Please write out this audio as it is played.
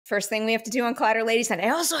First thing we have to do on Collider Ladies Night. I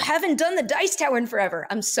also haven't done the dice tower in forever.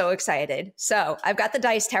 I'm so excited. So I've got the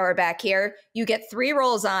dice tower back here. You get 3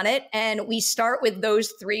 rolls on it, and we start with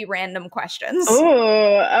those 3 random questions.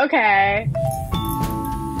 Ooh, okay.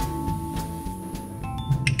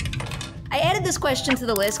 I added this question to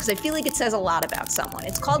the list because I feel like it says a lot about someone.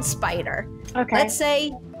 It's called Spider. Okay. Let's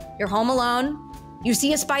say you're home alone. You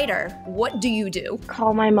see a spider. What do you do?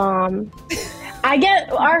 Call my mom.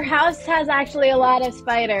 Our house has actually a lot of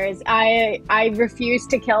spiders. I refuse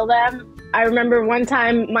to kill them. I remember one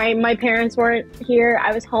time my parents weren't here.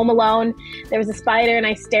 I was home alone. There was a spider and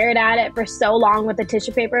I stared at it for so long with the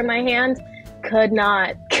tissue paper in my hand. Could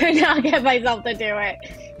not get myself to do it.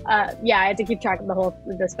 I had to keep track of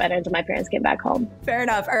the spider until my parents came back home. Fair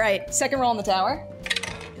enough. All right, second roll in the tower.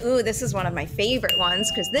 Ooh, this is one of my favorite ones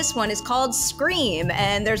because this one is called Scream,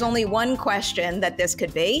 and there's only one question that this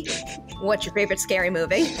could be. What's your favorite scary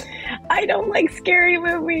movie? I don't like scary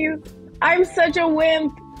movies. I'm such a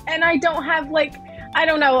wimp, and I don't have I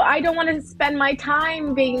don't know. I don't want to spend my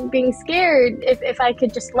time being scared if I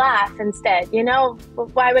could just laugh instead, you know?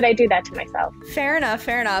 Why would I do that to myself? Fair enough.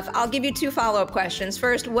 I'll give you 2 follow-up questions.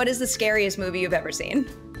 First, what is the scariest movie you've ever seen?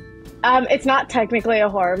 It's not technically a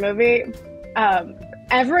horror movie.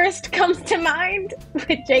 Everest comes to mind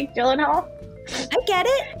with Jake Gyllenhaal. I get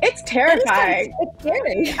it. It's terrifying. It's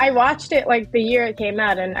scary. I watched it the year it came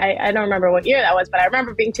out, and I don't remember what year that was, but I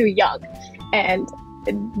remember being too young and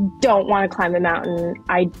don't want to climb a mountain.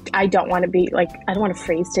 I don't want to be I don't want to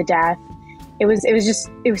freeze to death. It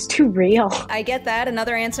was too real. I get that.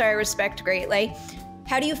 Another answer I respect greatly.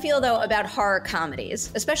 How do you feel though about horror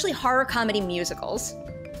comedies, especially horror comedy musicals?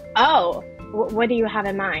 Oh, what do you have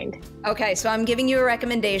in mind? Okay, so I'm giving you a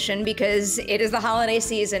recommendation because it is the holiday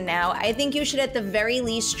season now. I think you should at the very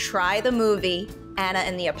least try the movie Anna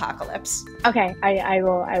and the Apocalypse. Okay, I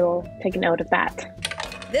will take note of that.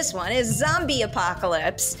 This one is Zombie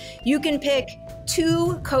Apocalypse. You can pick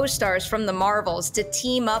 2 co-stars from the Marvels to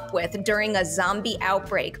team up with during a zombie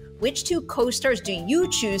outbreak. Which 2 co-stars do you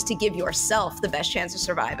choose to give yourself the best chance of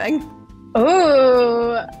surviving?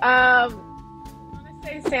 Ooh, I want to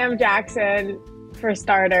say Sam Jackson for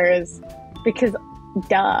starters, because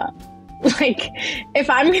duh. If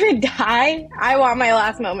I'm gonna die, I want my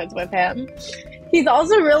last moments with him. He's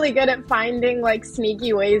also really good at finding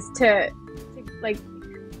sneaky ways to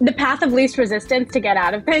the path of least resistance to get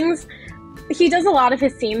out of things. He does a lot of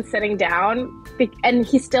his scenes sitting down, and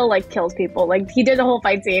he still kills people. He did a whole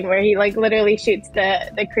fight scene where he literally shoots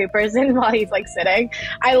the creepers in while he's sitting.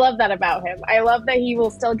 I love that about him. I love that he will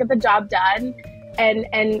still get the job done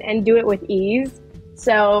and do it with ease.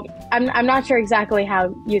 So I'm not sure exactly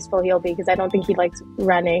how useful he'll be because I don't think he likes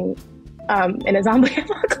running in a zombie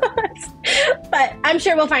apocalypse. But I'm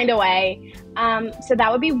sure we'll find a way. So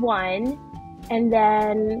that would be one. And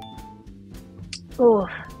then, oh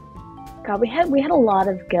God, we had a lot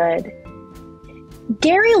of good.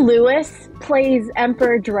 Gary Lewis plays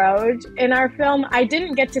Emperor Droge in our film. I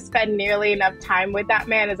didn't get to spend nearly enough time with that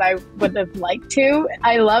man as I would have liked to.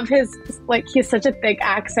 I love his he's such a thick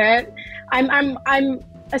accent. I'm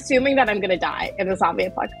assuming that I'm gonna die in the zombie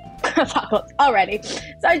apocalypse already.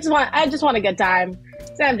 So I just want a good time.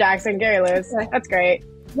 Sam Jackson, Gary Lewis, that's great.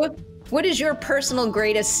 What is your personal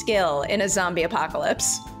greatest skill in a zombie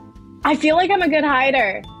apocalypse? I feel like I'm a good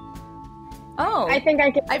hider. Oh, I think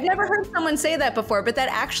I can. I've never heard someone say that before, but that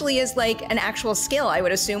actually is an actual skill. I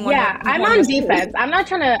would assume. I'm on defense. I'm not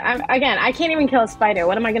trying to. I can't even kill a spider.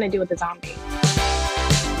 What am I going to do with a zombie?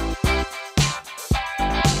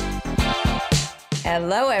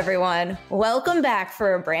 Hello, everyone. Welcome back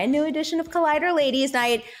for a brand new edition of Collider Ladies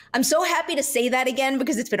Night. I'm so happy to say that again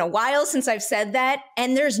because it's been a while since I've said that,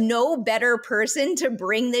 and there's no better person to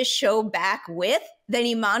bring this show back with than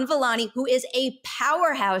Iman Vellani, who is a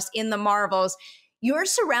powerhouse in the Marvels. You're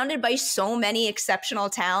surrounded by so many exceptional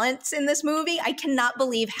talents in this movie. I cannot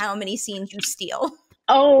believe how many scenes you steal.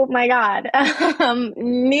 Oh my God.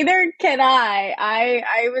 Neither can I.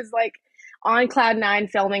 I was on cloud 9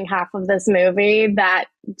 filming half of this movie, that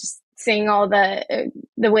just seeing all the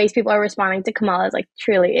ways people are responding to Kamala is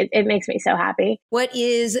truly, it makes me so happy. What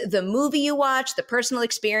is the movie you watched, the personal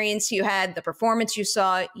experience you had, the performance you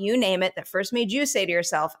saw, you name it, that first made you say to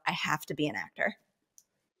yourself, I have to be an actor?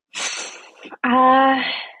 I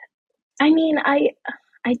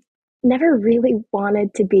never really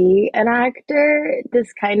wanted to be an actor.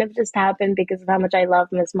 This kind of just happened because of how much I love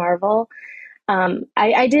Miss Marvel.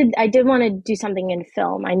 I did want to do something in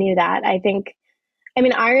film. I knew that.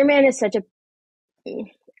 Iron Man is such a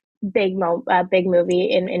big movie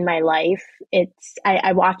in my life.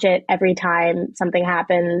 I watch it every time something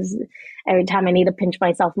happens. Every time I need a pinch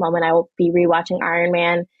myself moment, I will be rewatching Iron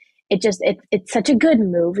Man. it's such a good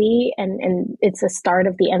movie, and it's the start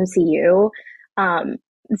of the MCU.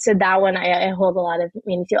 So that one I hold a lot of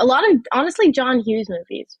meaning to. A lot of, honestly, John Hughes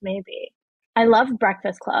movies, maybe. I love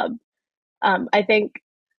Breakfast Club. I think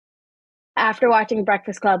after watching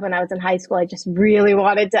Breakfast Club when I was in high school, I just really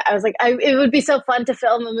wanted to. I was like, it would be so fun to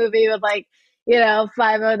film a movie with like, you know,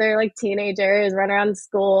 5 other like teenagers run around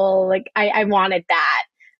school. Like I wanted that.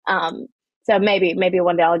 So maybe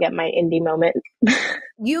one day I'll get my indie moment.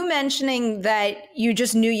 You mentioning that you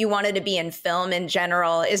just knew you wanted to be in film in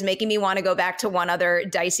general is making me want to go back to one other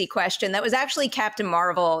dicey question that was actually Captain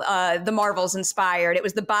Marvel, the Marvels inspired. It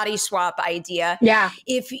was the body swap idea. Yeah.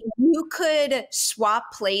 If you could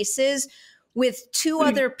swap places with 2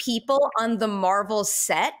 other people on the Marvel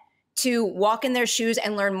set to walk in their shoes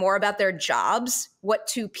and learn more about their jobs, what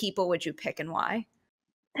 2 people would you pick and why?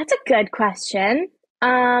 That's a good question.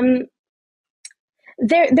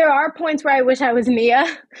 There are points where I wish I was Mia,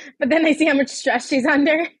 but then I see how much stress she's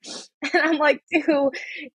under, and I'm like, do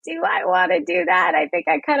I want to do that? I think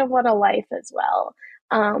I kind of want a life as well.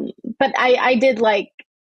 But I did like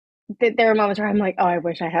that. There were moments where I'm like, oh, I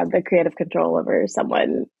wish I had the creative control over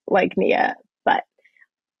someone like Mia, but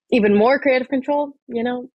even more creative control, you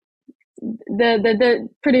know, the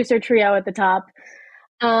producer trio at the top.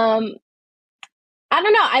 I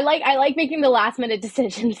don't know. I like making the last minute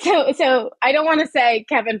decisions. So I don't want to say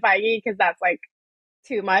Kevin Feige because that's like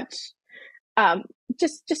too much.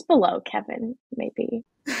 Just below Kevin, maybe.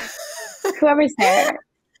 Whoever's there.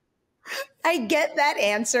 I get that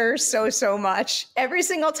answer so much. Every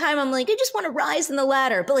single time I'm like, I just want to rise in the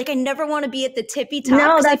ladder, but like I never want to be at the tippy top.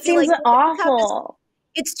 No, that I feel seems like awful.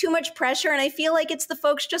 It's too much pressure, and I feel like it's the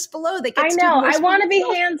folks just below that get. I know. I want to be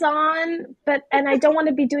hands on, and I don't want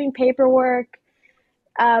to be doing paperwork.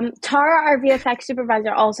 Tara, our VFX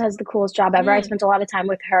supervisor, also has the coolest job ever. I spent a lot of time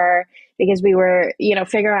with her because we were, you know,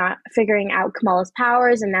 figuring out Kamala's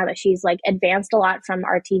powers. And now that she's like advanced a lot from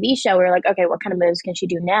our TV show, we were like, okay, what kind of moves can she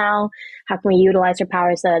do now? How can we utilize her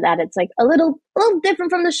powers so that it's like a little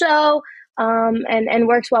different from the show? And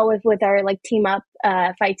works well with our like team up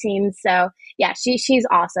fight scenes. So yeah, she's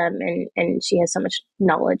awesome, and she has so much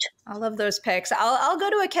knowledge. I love those picks. I'll go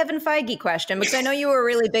to a Kevin Feige question because I know you were a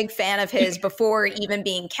really big fan of his before even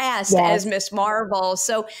being cast as Miss Marvel.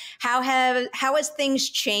 So how has things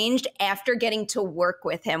changed after getting to work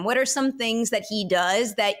with him? What are some things that he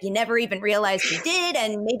does that you never even realized he did,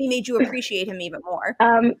 and maybe made you appreciate him even more?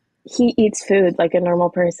 He eats food like a normal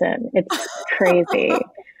person. It's crazy.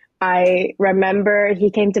 I remember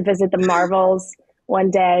he came to visit the Marvels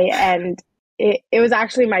one day, and it was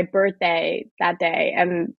actually my birthday that day.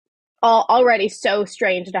 And already so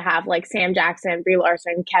strange to have like Sam Jackson, Brie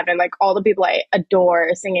Larson, Kevin, like all the people I adore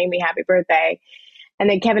singing me happy birthday. And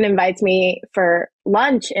then Kevin invites me for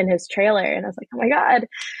lunch in his trailer. And I was like, oh my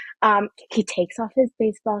God. He takes off his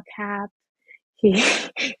baseball cap. He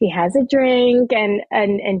has a drink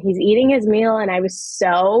and he's eating his meal. And I was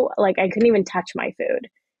so like, I couldn't even touch my food.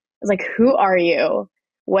 I was like, who are you?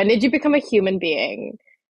 When did you become a human being?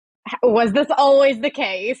 Was this always the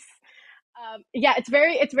case? Yeah, it's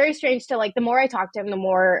very strange to like, the more I talk to him, the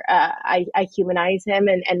more I humanize him.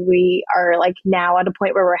 And we are like now at a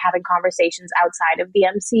point where we're having conversations outside of the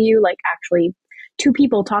MCU, like actually 2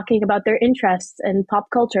 people talking about their interests and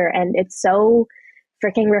pop culture. And it's so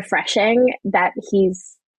freaking refreshing that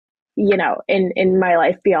he's, you know, in my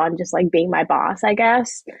life beyond just like being my boss, I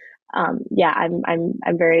guess. Yeah,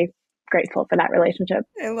 I'm very grateful for that relationship.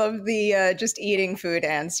 I love the just eating food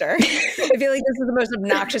answer. I feel like this is the most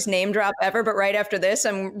obnoxious name drop ever, but right after this,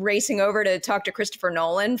 I'm racing over to talk to Christopher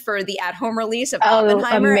Nolan for the at-home release of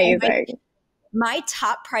Oppenheimer. Amazing. My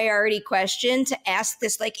top priority question to ask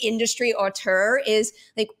this like industry auteur is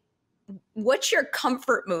like, what's your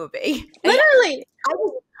comfort movie? Literally.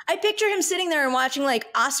 I picture him sitting there and watching like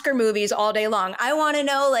Oscar movies all day long. I want to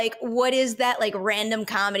know like, what is that like random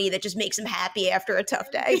comedy that just makes him happy after a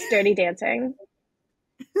tough day? Dirty Dancing.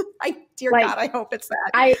 Dear God, I hope it's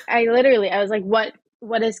that. I literally, I was like,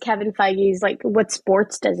 what is Kevin Feige's, like, what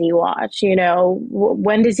sports does he watch? You know,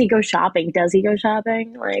 when does he go shopping? Does he go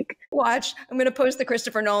shopping? Like, watch, I'm going to post the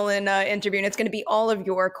Christopher Nolan interview, and it's going to be all of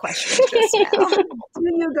your questions just now. Do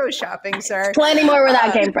you go shopping, sir? Plenty more where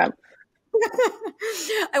that came from.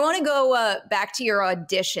 I want to go back to your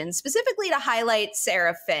audition, specifically to highlight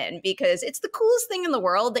Sarah Finn, because it's the coolest thing in the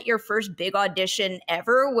world that your first big audition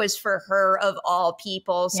ever was for her of all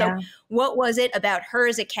people. So what was it about her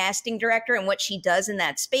as a casting director and what she does in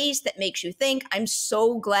that space that makes you think, I'm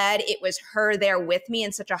so glad it was her there with me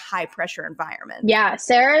in such a high pressure environment? Yeah,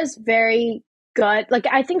 Sarah's very good. Like,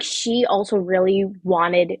 I think she also really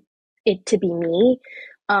wanted it to be me.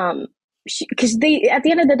 because they, at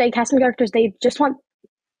the end of the day, casting directors, they just want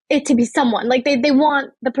it to be someone. Like they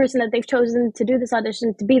want the person that they've chosen to do this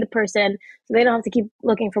audition to be the person, so they don't have to keep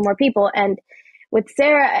looking for more people. And with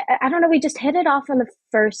Sarah, I don't know, we just hit it off on the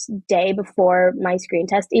first day before my screen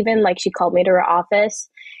test. Even like she called me to her office,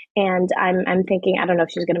 and I'm thinking, I don't know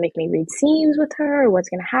if she's gonna make me read scenes with her or what's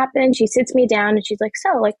gonna happen. She sits me down and she's like,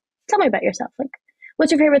 so like, tell me about yourself. Like,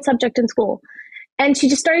 what's your favorite subject in school? And she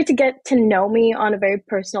just started to get to know me on a very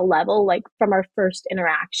personal level, like from our first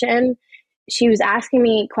interaction. She was asking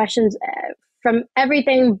me questions from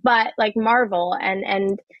everything but like Marvel,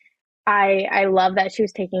 and I love that she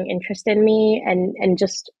was taking interest in me and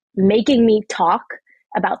just making me talk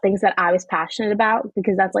about things that I was passionate about,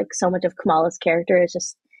 because that's like so much of Kamala's character is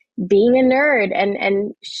just being a nerd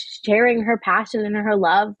and sharing her passion and her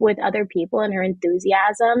love with other people and her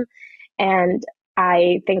enthusiasm. And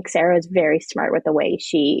I think Sarah is very smart with the way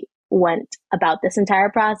she went about this entire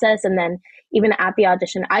process. And then even at the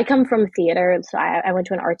audition, I come from theater. So I went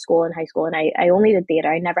to an art school in high school, and I only did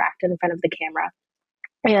theater. I never acted in front of the camera.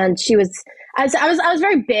 And she was, I was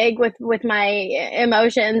very big with my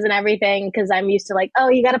emotions and everything, because I'm used to like, oh,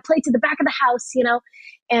 you got to play to the back of the house, you know.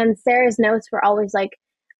 And Sarah's notes were always like,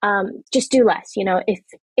 just do less, you know.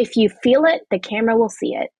 If you feel it, the camera will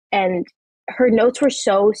see it. And her notes were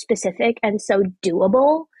so specific and so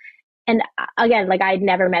doable. And again, like I'd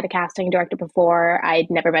never met a casting director before. I'd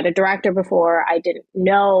never met a director before. I didn't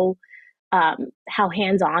know how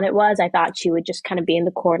hands-on it was. I thought she would just kind of be in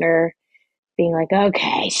the corner being like,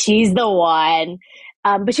 okay, she's the one.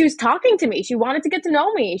 But she was talking to me. She wanted to get to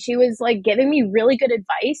know me. She was like giving me really good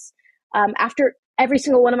advice. After every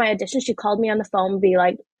single one of my auditions, she called me on the phone and be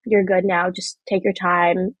like, you're good now. Just take your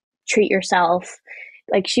time, treat yourself.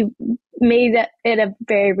 Like she made it a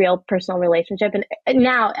very real personal relationship. And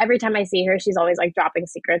now every time I see her, she's always like dropping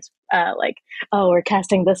secrets, like, oh, we're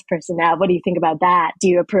casting this person now. What do you think about that? Do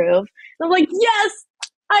you approve? And I'm like, yes,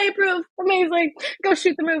 I approve. Amazing. Go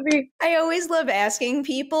shoot the movie. I always love asking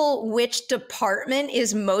people which department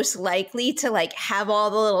is most likely to like have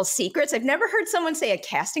all the little secrets. I've never heard someone say a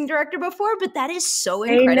casting director before, but that is so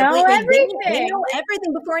incredibly. They know everything. They know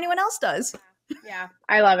everything before anyone else does. Yeah,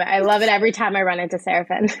 I love it. I love it every time I run into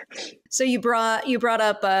Seraphin. So you brought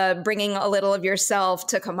up bringing a little of yourself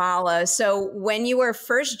to Kamala. So when you were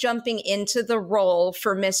first jumping into the role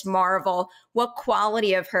for Miss Marvel, what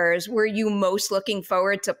quality of hers were you most looking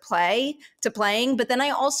forward to playing? But then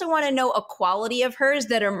I also want to know a quality of hers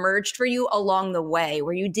that emerged for you along the way,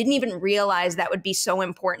 where you didn't even realize that would be so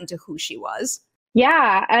important to who she was.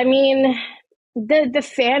 Yeah, I mean, the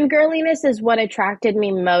fangirliness is what attracted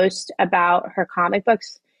me most about her comic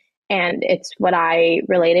books, and it's what I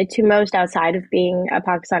related to most outside of being a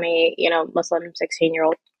Pakistani, you know, Muslim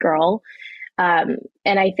 16-year-old girl. And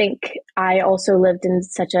I think I also lived in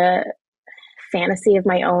such a fantasy of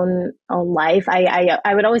my own life. I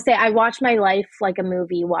would always say I watch my life like a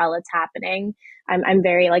movie while it's happening. I'm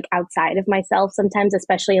very like outside of myself sometimes,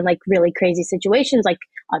 especially in like really crazy situations, like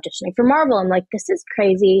auditioning for Marvel. I'm like, this is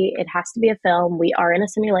crazy. It has to be a film. We are in a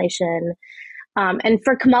simulation. And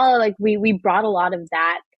for Kamala, like we brought a lot of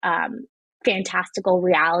that fantastical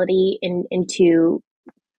reality into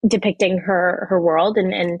depicting her world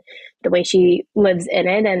and the way she lives in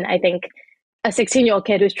it. And I think a 16-year-old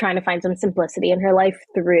kid who's trying to find some simplicity in her life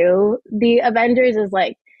through the Avengers is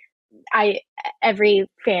like, every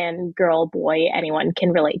fan, girl, boy, anyone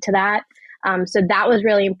can relate to that. So that was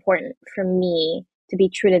really important for me to be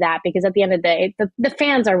true to that, because at the end of the day, the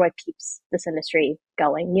fans are what keeps this industry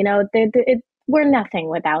going. You know, we're nothing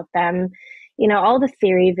without them. You know, all the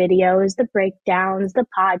theory videos, the breakdowns, the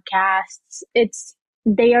podcasts,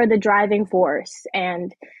 they are the driving force.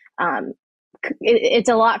 And it's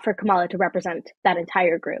a lot for Kamala to represent that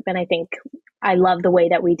entire group. And I think I love the way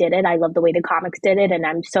that we did it. I love the way the comics did it. And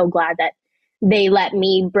I'm so glad that they let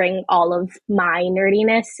me bring all of my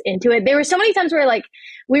nerdiness into it. There were so many times where like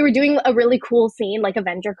we were doing a really cool scene, like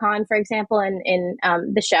AvengerCon, for example, in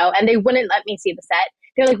the show, and they wouldn't let me see the set.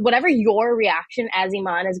 They're like, whatever your reaction as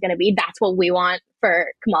Iman is going to be, that's what we want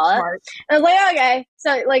for Kamala. Smart. And I was like, okay.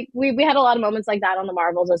 So like we had a lot of moments like that on the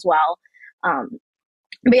Marvels as well.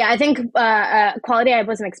 But yeah, I think quality I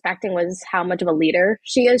wasn't expecting was how much of a leader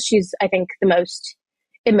she is. She's, I think, the most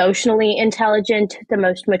emotionally intelligent, the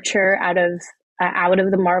most mature out of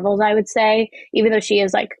the Marvels, I would say. Even though she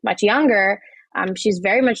is like much younger, she's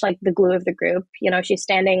very much like the glue of the group. You know, she's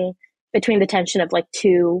standing between the tension of like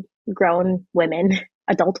two grown women,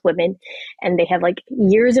 adult women, and they have like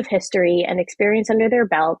years of history and experience under their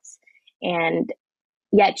belts. And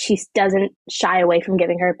yet she doesn't shy away from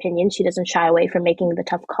giving her opinion. She doesn't shy away from making the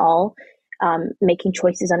tough call, making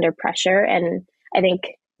choices under pressure. And I think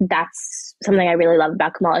that's something I really love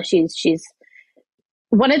about Kamala. She's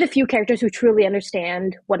one of the few characters who truly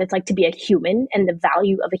understand what it's like to be a human and the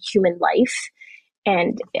value of a human life.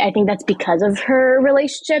 And I think that's because of her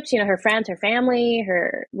relationships, her friends, her family,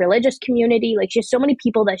 her religious community. Like, she has so many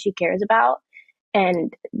people that she cares about,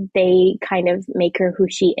 and they kind of make her who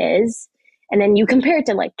she is. And then you compare it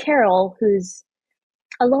to like Carol, who's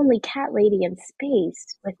a lonely cat lady in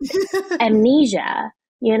space with amnesia.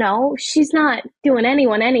 She's not doing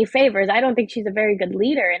anyone any favors. I don't think she's a very good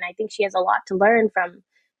leader. And I think she has a lot to learn from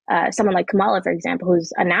someone like Kamala, for example,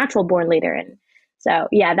 who's a natural born leader. And so,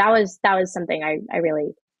 yeah, that was something I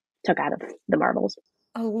really took out of the Marvels.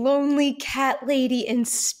 A lonely cat lady in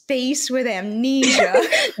space with amnesia.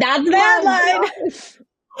 That's the headline.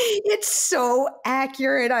 It's so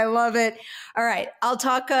accurate. I love it. All right, I'll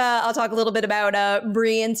talk a little bit about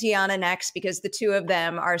Brie and Teyonah next, because the two of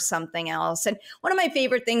them are something else. And one of my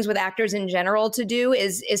favorite things with actors in general to do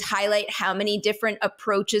is highlight how many different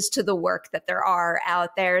approaches to the work that there are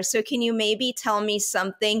out there. So can you maybe tell me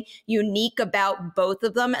something unique about both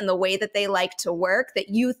of them and the way that they like to work that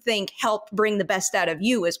you think helped bring the best out of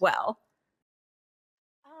you as well?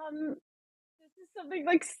 Something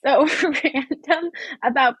like so random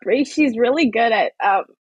about Brie. She's really good at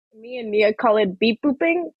me and Nia call it beep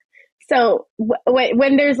booping. So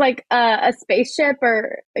when there's like a spaceship,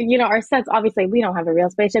 or our sets, obviously we don't have a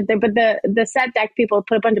real spaceship there, but the set deck people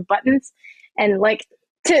put a bunch of buttons, and like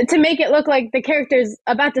to make it look like the character's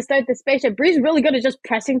about to start the spaceship. Brie's really good at just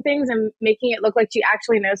pressing things and making it look like she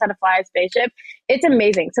actually knows how to fly a spaceship. It's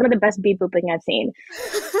amazing. Some of the best beep booping I've seen.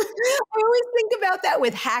 I always think about that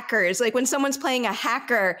with hackers. Like, when someone's playing a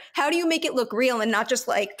hacker, how do you make it look real and not just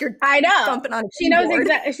like you're thumping on a She knows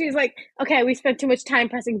exactly. She's like, okay, we spent too much time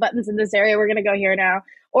pressing buttons in this area. We're going to go here now.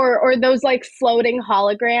 Or those like floating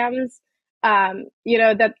holograms,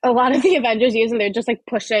 that a lot of the Avengers use, and they're just like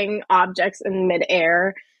pushing objects in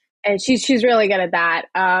midair. And she's really good at that.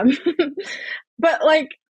 But like,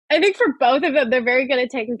 I think for both of them, they're very good at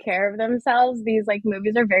taking care of themselves. These like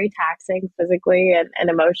movies are very taxing physically and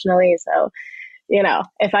emotionally. So,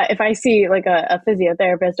 if I see like a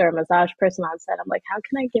physiotherapist or a massage person on set, I'm like, how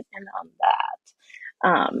can I get in on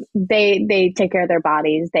that? They take care of their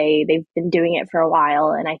bodies. They've been doing it for a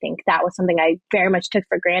while, and I think that was something I very much took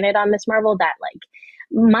for granted on Miss Marvel, that like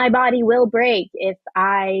my body will break if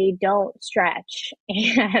I don't stretch.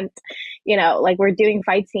 And, like, we're doing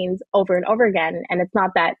fight scenes over and over again. And it's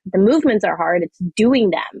not that the movements are hard, it's doing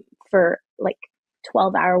them for like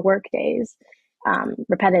 12-hour work days,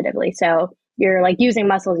 repetitively. So you're like using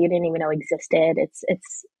muscles you didn't even know existed.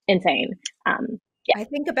 It's insane. Yeah. I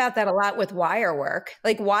think about that a lot with wire work.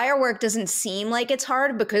 Like, wire work doesn't seem like it's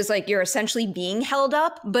hard because like you're essentially being held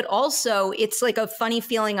up, but also it's like a funny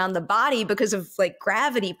feeling on the body because of like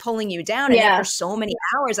gravity pulling you down. And after so many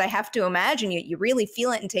hours, I have to imagine you really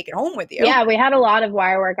feel it and take it home with you. Yeah, we had a lot of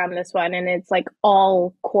wire work on this one, and it's like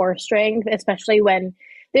all core strength, especially when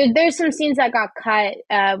there's some scenes that got cut.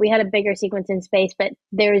 We had a bigger sequence in space, but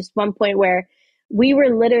there's one point where we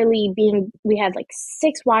were literally we had like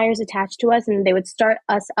 6 wires attached to us, and they would start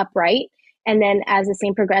us upright. And then as the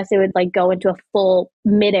scene progressed, they would like go into a full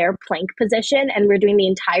midair plank position. And we're doing the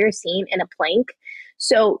entire scene in a plank.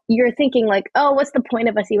 So you're thinking like, oh, what's the point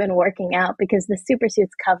of us even working out? Because the super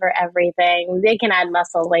suits cover everything. They can add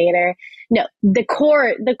muscle later. No, the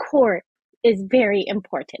core is very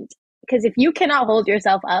important. Because if you cannot hold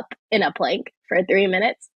yourself up in a plank for 3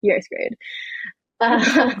 minutes, you're screwed.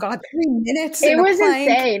 Oh God, 3 minutes. It was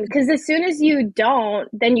insane, because as soon as you don't,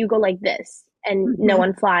 then you go like this, and no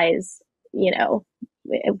one flies,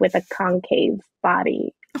 with a concave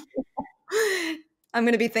body. I'm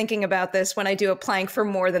going to be thinking about this when I do a plank for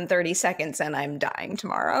more than 30 seconds and I'm dying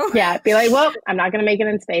tomorrow. Yeah, be like, well, I'm not going to make it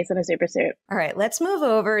in space in a super suit. All right, let's move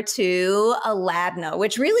over to Aladna,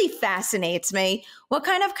 which really fascinates me. What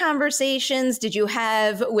kind of conversations did you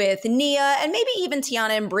have with Nia and maybe even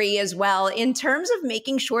Teyonah and Brie as well in terms of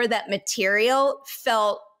making sure that material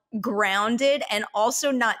felt grounded and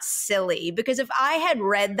also not silly? Because if I had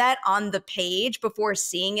read that on the page before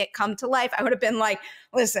seeing it come to life, I would have been like,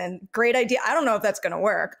 listen, great idea. I don't know if that's going to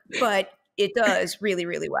work, but it does really,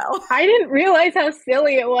 really well. I didn't realize how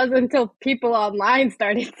silly it was until people online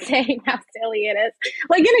started saying how silly it is.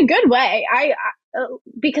 Like, in a good way.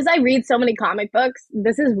 Because I read so many comic books,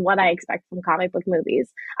 this is what I expect from comic book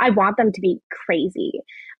movies. I want them to be crazy.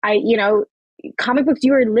 Comic books,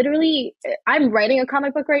 I'm writing a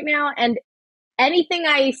comic book right now, and anything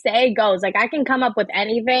I say goes. Like, I can come up with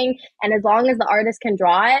anything, and as long as the artist can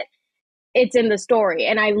draw it, it's in the story.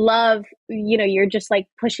 And I love, you're just like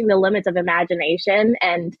pushing the limits of imagination.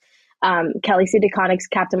 And Kelly Sue DeConnick's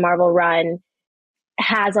Captain Marvel run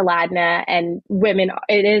has Aladna, and women,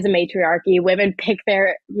 it is a matriarchy. Women pick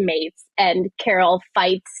their mates, and Carol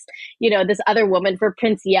fights, this other woman for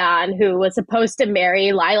Prince Yan, who was supposed to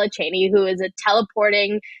marry Lila Cheney, who is a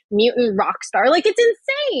teleporting mutant rock star. Like, it's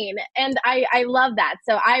insane. And I love that.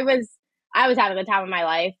 So I was having the time of my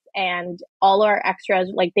life, and all our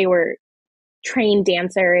extras, like, they were trained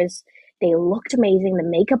dancers. They looked amazing. The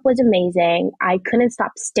makeup was amazing. I couldn't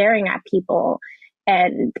stop staring at people.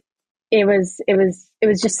 And it was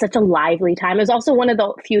just such a lively time. It was also one of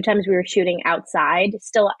the few times we were shooting outside,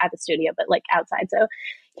 still at the studio, but like outside. So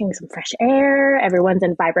getting some fresh air. Everyone's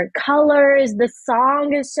in vibrant colors. The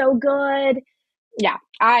song is so good. Yeah,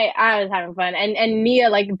 I was having fun. And Mia,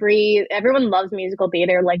 like Brie, everyone loves musical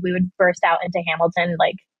theater. Like, we would burst out into Hamilton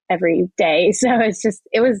like every day. So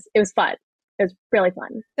it was fun. It was really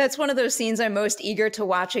fun. That's one of those scenes I'm most eager to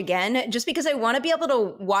watch again, just because I want to be able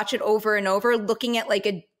to watch it over and over, looking at like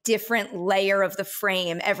a different layer of the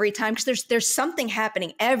frame every time, because there's something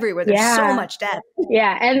happening everywhere. There's so much depth.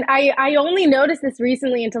 Yeah, and I only noticed this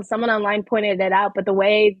recently until someone online pointed it out, but the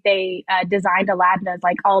way they designed Aladdin as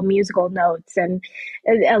like all musical notes, and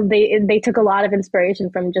they took a lot of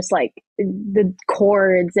inspiration from just like the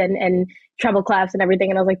chords and treble clefs and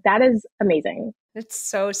everything, and I was like, that is amazing. It's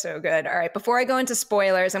so, so good. All right, before I go into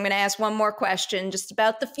spoilers, I'm going to ask one more question just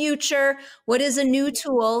about the future. What is a new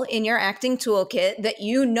tool in your acting toolkit that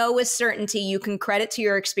you know with certainty you can credit to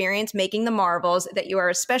your experience making the Marvels that you are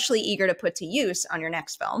especially eager to put to use on your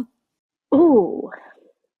next film? Ooh.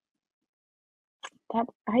 I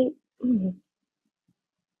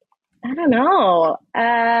don't know.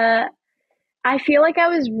 I feel like I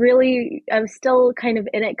was still kind of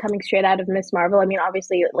in it coming straight out of Miss Marvel. I mean,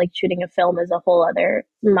 obviously, like, shooting a film is a whole other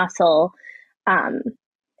muscle. I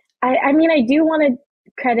mean, I do want to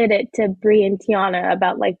credit it to Brie and Teyonah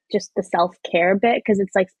about like just the self-care bit, because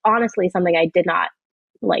it's like honestly something I did not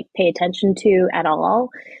like pay attention to at all.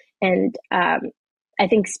 And I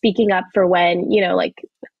think speaking up for when, like,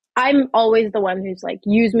 I'm always the one who's like,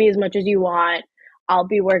 use me as much as you want. I'll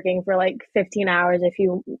be working for like 15 hours if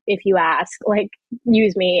you ask, like,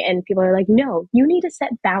 use me. And people are like, no, you need to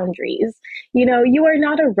set boundaries. You are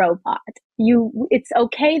not a robot. It's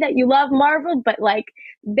okay that you love Marvel, but like,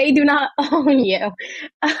 they do not own you.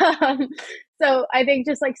 So I think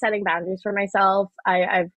just like setting boundaries for myself,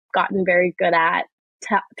 I've gotten very good at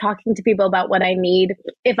talking to people about what I need.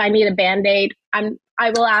 If I need a Band-Aid,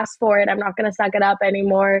 I will ask for it. I'm not going to suck it up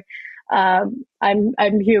anymore.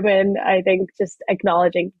 I'm human. I think just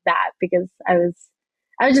acknowledging that, because I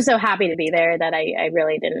was just so happy to be there that I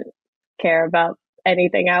really didn't care about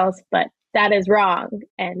anything else, but that is wrong.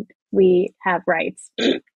 And we have rights.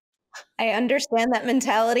 I understand that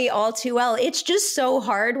mentality all too well. It's just so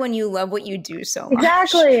hard when you love what you do so much.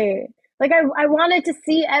 Exactly. Like, I wanted to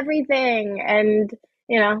see everything, and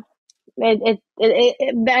then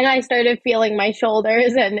I started feeling my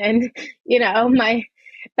shoulders and my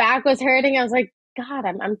back was hurting. I was like, God,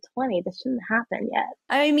 I'm 20. This shouldn't happen yet.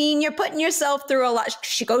 I mean, you're putting yourself through a lot.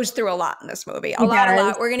 She goes through a lot in this movie. A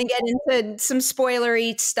lot. We're going to get into some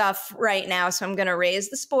spoilery stuff right now. So I'm going to raise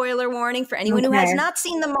the spoiler warning for anyone who has not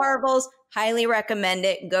seen the Marvels. Highly recommend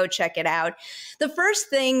it. Go check it out. The first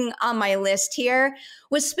thing on my list here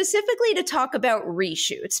was specifically to talk about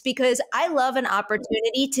reshoots, because I love an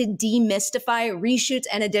opportunity to demystify reshoots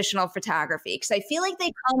and additional photography, because I feel like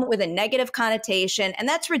they come with a negative connotation, and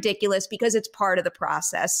that's ridiculous because it's part of the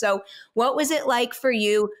process. So what was it like for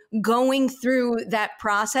you going through that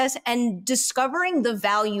process and discovering the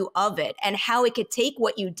value of it, and how it could take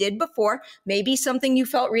what you did before, maybe something you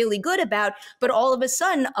felt really good about, but all of a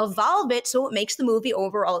sudden evolve it so it makes the movie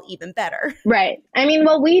overall even better? Right. I mean,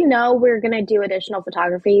 well, we know we're going to do additional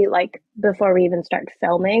photography like before we even start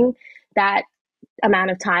filming. That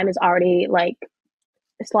amount of time is already like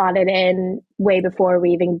slotted in way before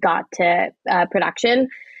we even got to production,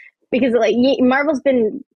 because like Marvel's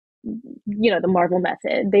been, the Marvel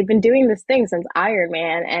method. They've been doing this thing since Iron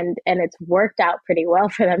Man, and it's worked out pretty well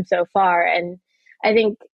for them so far. And I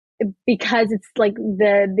think because it's like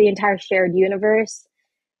the entire shared universe,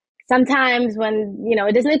 sometimes when,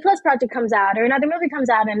 a Disney Plus project comes out or another movie comes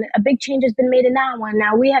out and a big change has been made in that one,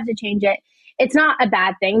 now we have to change it. It's not a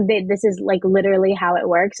bad thing. This is like literally how it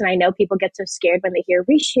works. And I know people get so scared when they hear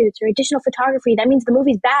reshoots or additional photography. That means the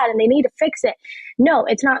movie's bad and they need to fix it. No,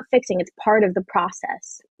 it's not fixing. It's part of the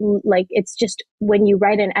process. Like, it's just when you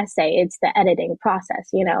write an essay, it's the editing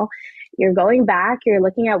process, You're going back, you're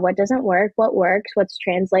looking at what doesn't work, what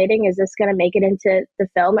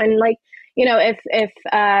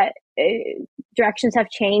directions have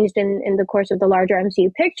changed in the course of the larger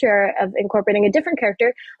MCU picture of incorporating a different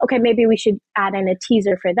character. Okay, maybe we should add in a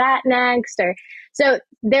teaser for that next. Or so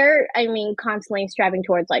they're, I mean, constantly striving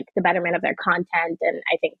towards like the betterment of their content, and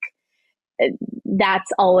I think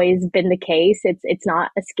that's always been the case. It's not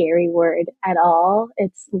a scary word at all.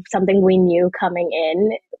 It's something we knew coming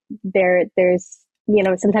in. There's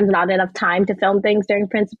sometimes not enough time to film things during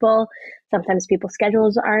principal. Sometimes people's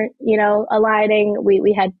schedules aren't aligning.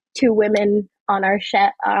 We had 2 women on our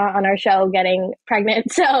show getting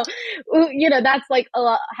pregnant, so that's like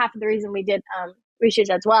half of the reason we did reshoots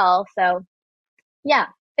as well. So yeah,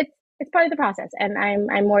 it's part of the process, and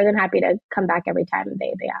I'm more than happy to come back every time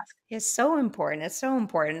they ask. It's so important. It's so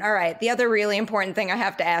important. All right. The other really important thing I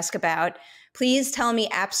have to ask about, please tell me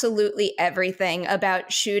absolutely everything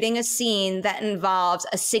about shooting a scene that involves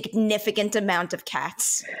a significant amount of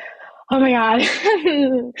cats. Oh my God.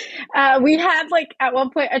 We had like at one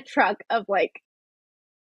point a truck of like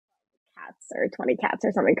cats or 20 cats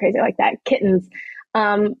or something crazy like that, kittens.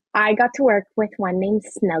 I got to work with one named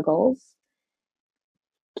Snuggles.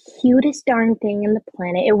 Cutest darn thing in the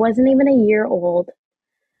planet. It wasn't even a year old.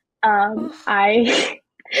 I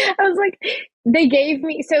was like, they gave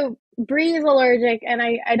me, so Brie is allergic, and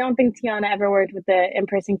I don't think Teyonah ever worked with the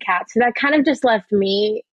in-person cat. So that kind of just left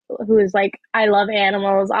me, who is like, I love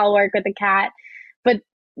animals, I'll work with a cat. But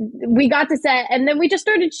we got to set, and then we just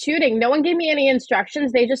started shooting. No one gave me any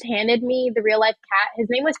instructions. They just handed me the real life cat. His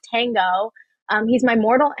name was Tango. He's my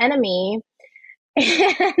mortal enemy.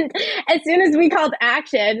 And as soon as we called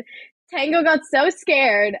action, Tango got so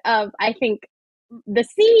scared of, I think, the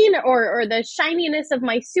scene or the shininess of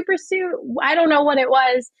my super suit. I don't know what it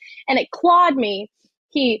was. And it clawed me.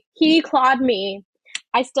 He clawed me.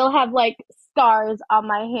 I still have like scars on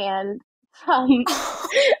my hand from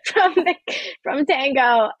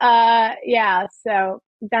Tango. Yeah. So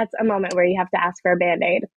that's a moment where you have to ask for a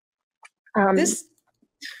Band-Aid.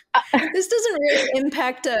 This doesn't really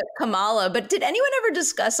impact Kamala, but did anyone ever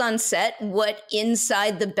discuss on set what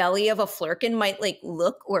inside the belly of a flurkin might like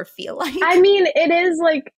look or feel like? I mean, it is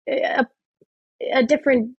like a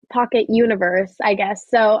different pocket universe, I guess.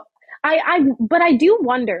 So but I do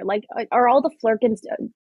wonder, like, are all the flurkins,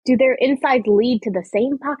 do their insides lead to the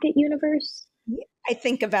same pocket universe? I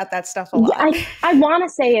think about that stuff a lot. I want to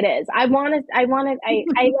say it is. I like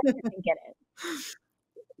to think it is.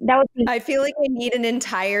 I feel like we need an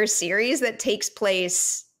entire series that takes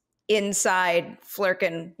place inside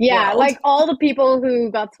Flurkin. Yeah, world. Like all the people who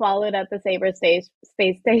got swallowed at the Saber space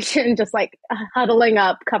station, just like huddling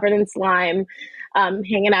up, covered in slime,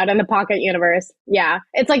 hanging out in the pocket universe. Yeah,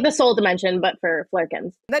 it's like the soul dimension, but for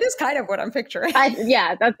Flurkins. That is kind of what I'm picturing. That's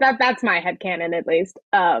my headcanon at least.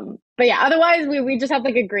 But yeah, otherwise we just have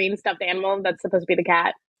like a green stuffed animal that's supposed to be the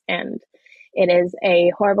cat, and it is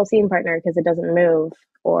a horrible scene partner because it doesn't move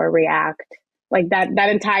or react. Like that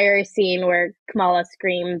entire scene where Kamala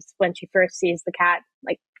screams when she first sees the cat,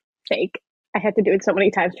 like fake. I had to do it so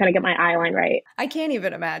many times trying to get my eye line right. I can't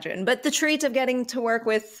even imagine. But the treat of getting to work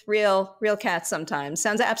with real cats sometimes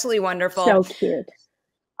sounds absolutely wonderful. So cute.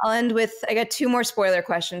 I'll end with, I got 2 more spoiler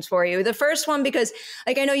questions for you. The first one, because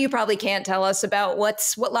like I know you probably can't tell us about what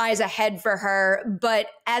lies ahead for her, but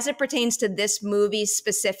as it pertains to this movie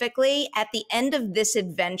specifically, at the end of this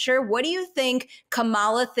adventure, what do you think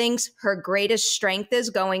Kamala thinks her greatest strength is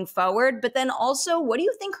going forward? But then also, what do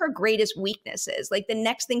you think her greatest weakness is? Like the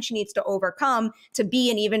next thing she needs to overcome to be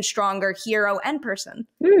an even stronger hero and person?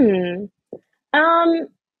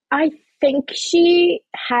 I think she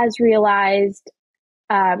has realized,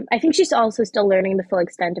 I think she's also still learning the full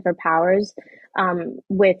extent of her powers,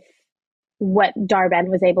 with what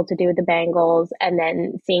Dar-Benn was able to do with the bangles, and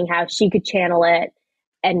then seeing how she could channel it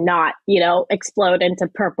and not, explode into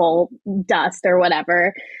purple dust or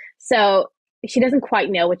whatever. So she doesn't quite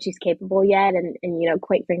know what she's capable yet. And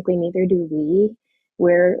quite frankly, neither do we.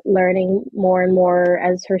 We're learning more and more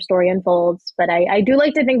as her story unfolds. But I do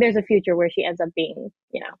like to think there's a future where she ends up being,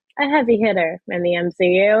 a heavy hitter in the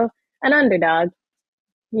MCU, an underdog,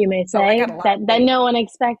 you may say, that no one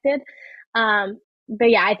expected. But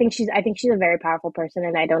yeah, I think she's a very powerful person,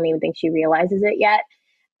 and I don't even think she realizes it yet.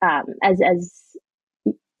 I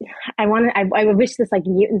wish this like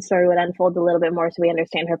mutant story would unfold a little bit more so we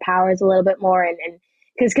understand her powers a little bit more, and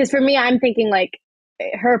because for me, I'm thinking like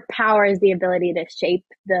her power is the ability to shape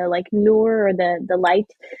the like nur or the light.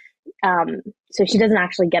 So she doesn't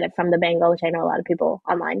actually get it from the bangle, which I know a lot of people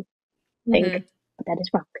online think that is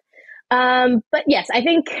wrong. But yes, I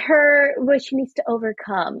think what she needs to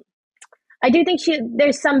overcome. I do think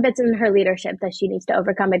there's some bits in her leadership that she needs to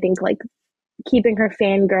overcome. I think like keeping her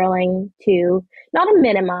fangirling to not a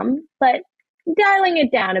minimum, but dialing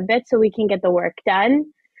it down a bit so we can get the work done.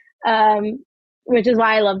 Which is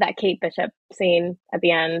why I love that Kate Bishop scene at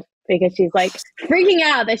the end, because she's like freaking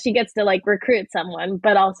out that she gets to like recruit someone,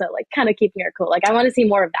 but also like kind of keeping her cool. Like I want to see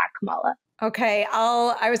more of that Kamala. Okay,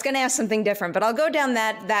 I was going to ask something different, but I'll go down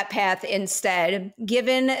that path instead.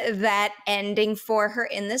 Given that ending for her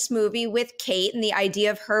in this movie with Kate and the idea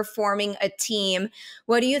of her forming a team,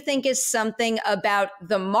 what do you think is something about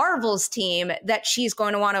the Marvels team that she's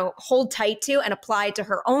going to want to hold tight to and apply to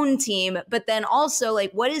her own team? But then also,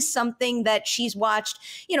 like, what is something that she's watched,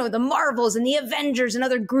 you know, the Marvels and the Avengers and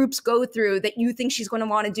other groups go through that you think she's going to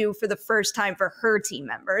want to do for the first time for her team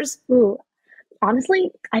members? Ooh, honestly,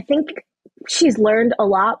 I think she's learned a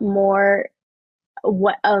lot more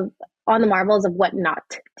on the Marvels of what not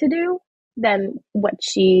to do than what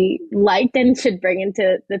she liked and should bring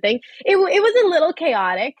into the thing. It was a little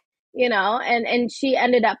chaotic, you know, and she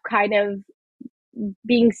ended up kind of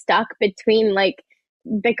being stuck between like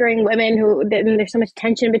bickering women and there's so much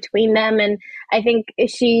tension between them. And I think if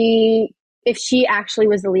she actually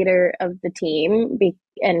was the leader of the team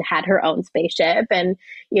and had her own spaceship and,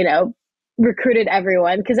 you know, recruited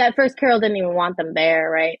everyone, because at first Carol didn't even want them there,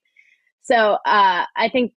 right? So I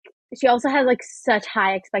think she also has like such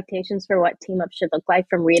high expectations for what team up should look like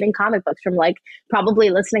from reading comic books, from like probably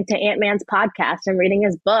listening to Ant-Man's podcast and reading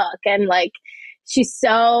his book, and like she's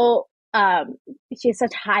so she has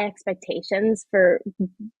such high expectations for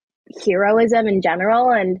heroism in general,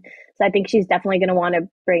 and so I think she's definitely going to want to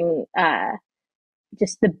bring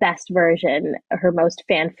just the best version, her most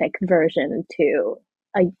fanfic version, to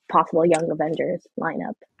a possible Young Avengers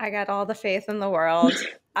lineup. I got all the faith in the world.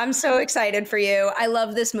 I'm so excited for you. I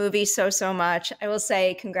love this movie so, so much. I will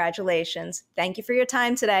say congratulations. Thank you for your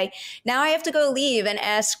time today. Now I have to go leave and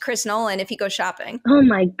ask Chris Nolan if he goes shopping. Oh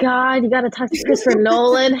my God, you got to talk to Christopher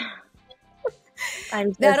Nolan.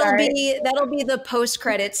 I'm so that'll be the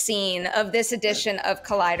post-credit scene of this edition of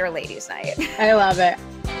Collider Ladies Night. I love it.